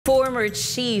Former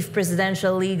Chief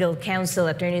Presidential Legal Counsel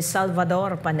Atty.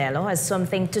 Salvador Panelo has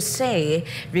something to say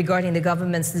regarding the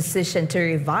government's decision to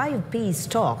revive peace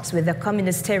talks with the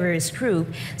communist terrorist group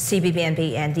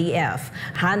CPP-NPA-NDF.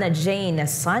 Hannah Jane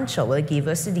Sancho will give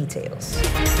us the details.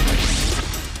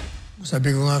 Sabi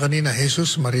ko nga kanina,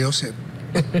 Jesus Mariosep.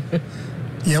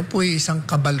 Yan po ay isang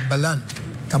kabalbalan,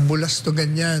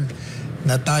 kabulastugan yan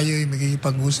na tayo'y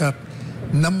magkikipag-usap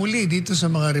na muli dito sa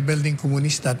mga rebelding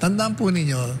komunista. Tandaan po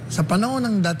ninyo, sa panahon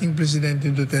ng dating Presidente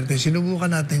Duterte,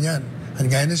 sinubukan natin yan. At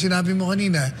gaya na sinabi mo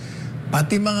kanina,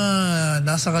 pati mga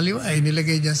nasa kaliwa ay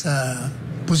nilagay dyan sa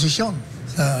posisyon,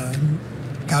 sa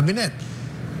cabinet.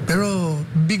 Pero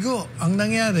bigo ang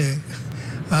nangyari,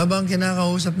 habang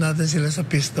kinakausap natin sila sa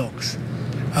peace talks,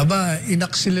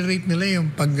 in-accelerate nila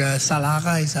yung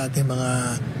pagsalakay sa ating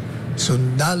mga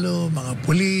sundalo, mga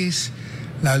pulis.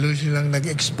 Lalo silang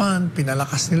nag-expand,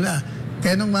 pinalakas nila.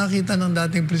 Kaya nung makita ng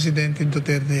dating Presidente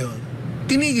Duterte yun,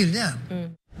 tinigil niya.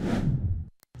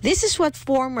 This is what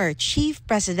former Chief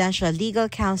Presidential Legal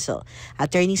Counsel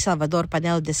Atty. Salvador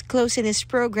Panelo disclosed in his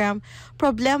program,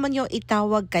 Problema Niyo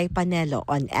Itawag Kay Panelo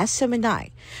on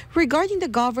SMNI, regarding the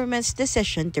government's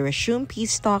decision to resume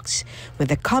peace talks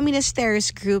with the communist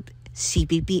terrorist group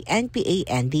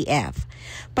CPP-NPA-NDF.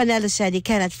 Panelo said he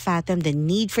cannot fathom the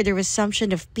need for the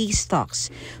resumption of peace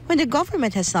talks when the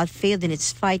government has not failed in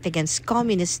its fight against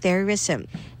communist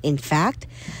terrorism. In fact,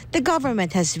 the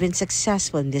government has been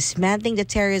successful in dismantling the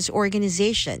terrorist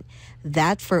organization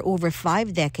that for over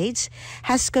 5 decades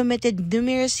has committed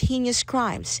numerous heinous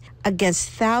crimes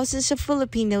against thousands of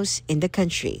Filipinos in the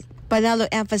country. Panelo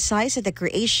emphasized that the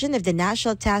creation of the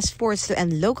National Task Force to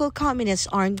End Local Communist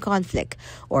Armed Conflict,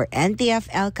 or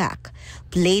NTF-LCAC,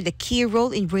 played a key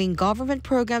role in bringing government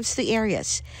programs to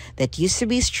areas that used to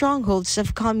be strongholds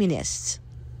of communists.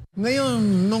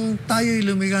 Ngayon, nung tayo'y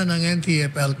lumiga ng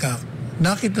NTF-LCAC,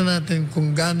 nakita natin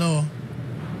kung gaano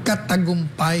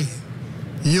katagumpay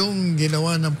yung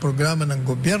ginawa ng programa ng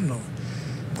gobyerno,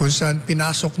 kung saan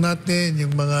pinasok natin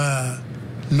yung mga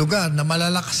lugar na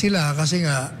malalakas sila kasi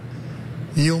nga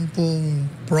yung pong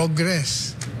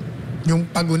progress, yung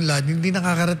pag-unlad, hindi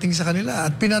nakakarating sa kanila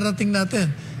at pinarating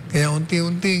natin. Kaya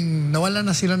unti-unting nawala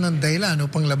na sila ng dahilan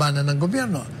upang labanan ng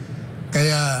gobyerno.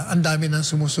 Kaya ang dami nang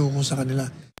sumusuko sa kanila.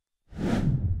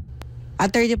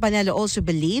 Atty. Panelo also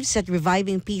believes that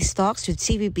reviving peace talks with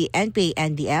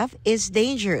CPP-NPA-NDF is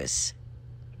dangerous.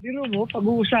 Biro mo,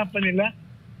 pag-uusapan nila,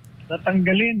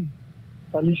 natanggalin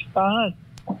sa listahan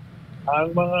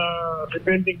ang mga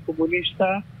rebelding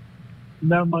komunista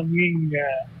na maging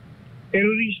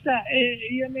terorista.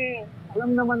 Yan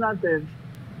alam naman natin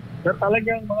na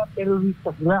talagang mga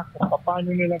terorista sila. Paano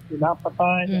nila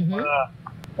pinapatay ang mga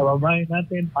kababayan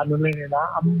natin, paano nila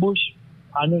ina-ambush,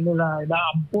 paano nila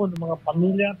ina-ampon ng mga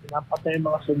pamilya, pinapatay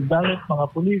mga sundalo, mga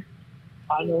pulis,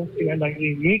 paano sila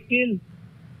nangingikil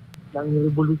ng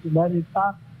revolutionary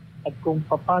attack at kung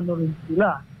paano rin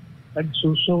sila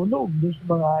nagsusunog doon sa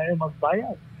mga ayaw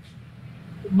magbayad.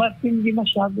 Hindi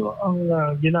masyado ang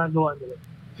ginagawa nila.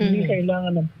 Hindi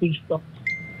kailangan ng peace talk.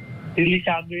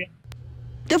 Delikado yan.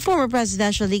 The former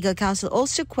Presidential Legal Counsel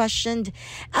also questioned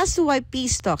as to why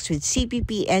peace talks with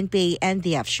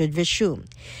CPP-NPA-NDF should resume.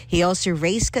 He also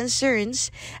raised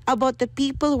concerns about the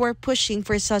people who are pushing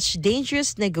for such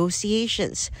dangerous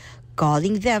negotiations,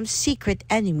 calling them secret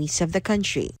enemies of the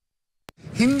country.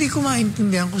 Hindi ko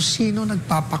maintindihan kung sino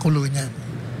nagpapakulo niyan.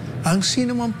 Ang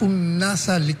sino man pong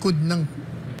nasa likod ng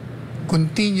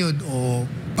continued o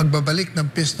pagbabalik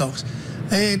ng peace talks,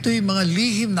 ito yung mga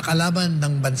lihim na kalaban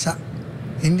ng bansa.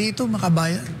 Hindi ito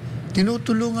makabayan.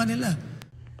 Tinutulungan nila.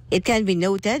 It can be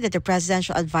noted that the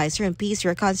Presidential Advisor on Peace,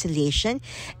 Reconciliation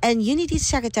and Unity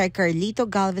Secretary Carlito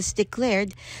Galvez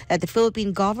declared that the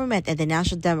Philippine government and the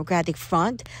National Democratic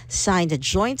Front signed a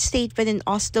joint statement in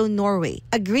Oslo, Norway,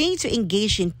 agreeing to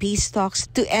engage in peace talks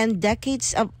to end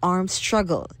decades of armed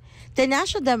struggle. The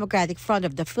National Democratic Front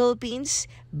of the Philippines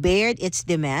bared its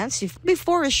demands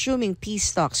before resuming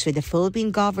peace talks with the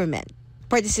Philippine government.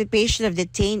 Participation of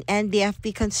detained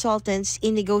NDFP consultants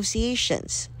in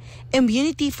negotiations,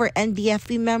 immunity for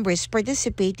NDFP members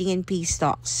participating in peace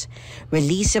talks,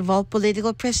 release of all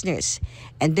political prisoners,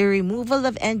 and the removal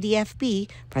of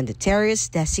NDFP from the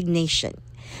terrorist designation.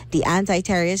 The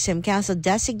Anti-Terrorism Council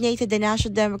designated the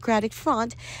National Democratic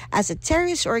Front as a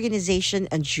terrorist organization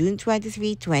on June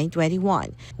 23,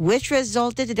 2021, which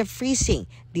resulted in the freezing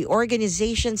the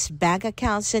organization's bank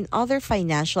accounts and other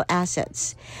financial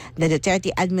assets. The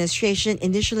Duterte administration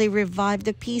initially revived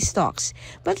the peace talks,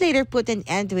 but later put an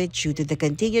end to it due to the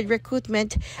continued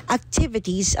recruitment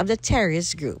activities of the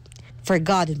terrorist group. For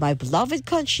God and my beloved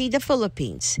country, the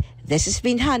Philippines, this has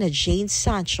been Hannah Jane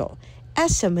Sancho,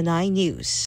 SMNI News.